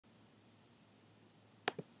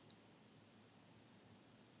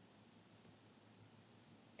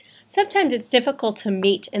Sometimes it's difficult to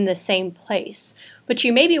meet in the same place, but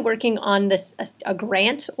you may be working on a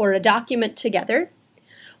grant or a document together.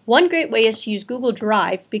 One great way is to use Google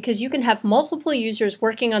Drive because you can have multiple users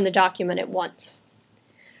working on the document at once.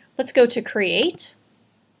 Let's go to Create,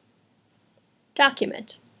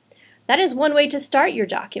 Document. That is one way to start your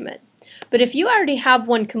document. But if you already have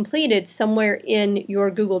one completed somewhere in your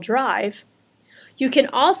Google Drive, you can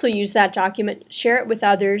also use that document, share it with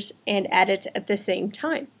others, and edit at the same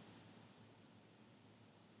time.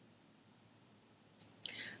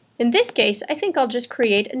 In this case, I think I'll just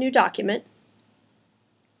create a new document.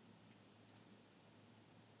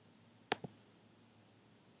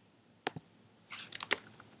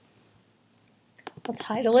 I'll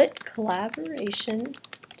title it Collaboration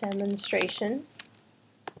Demonstration.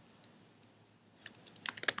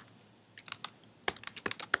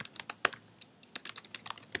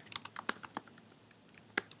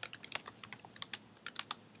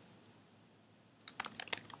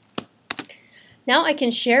 Now I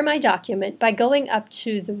can share my document by going up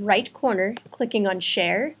to the right corner, clicking on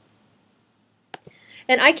Share.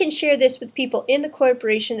 And I can share this with people in the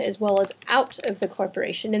corporation as well as out of the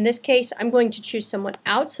corporation. In this case, I'm going to choose someone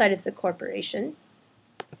outside of the corporation.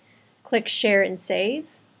 Click Share and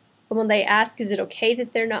Save. And when they ask, is it okay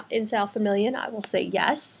that they're not in Alphamillion, I will say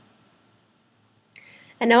yes.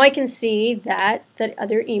 And now I can see that the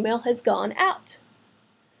other email has gone out.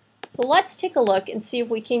 So let's take a look and see if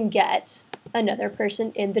we can get another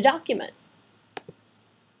person in the document.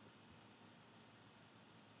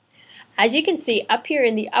 As you can see up here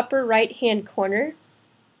in the upper right hand corner,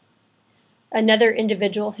 another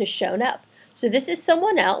individual has shown up. So this is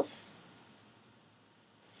someone else,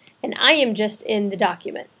 and I am just in the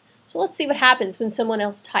document. So let's see what happens when someone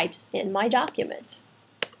else types in my document.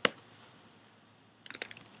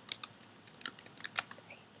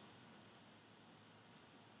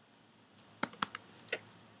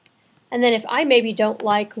 And then if I maybe don't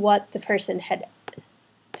like what the person had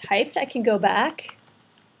typed, I can go back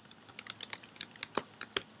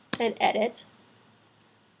and edit.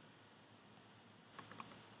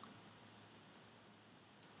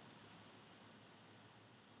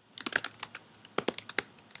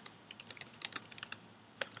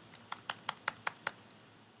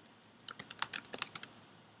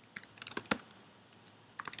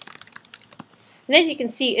 And as you can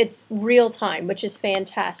see, it's real time, which is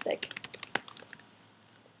fantastic.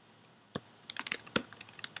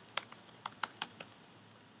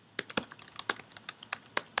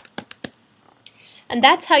 And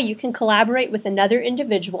that's how you can collaborate with another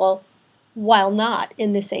individual while not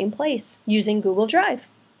in the same place using Google Drive.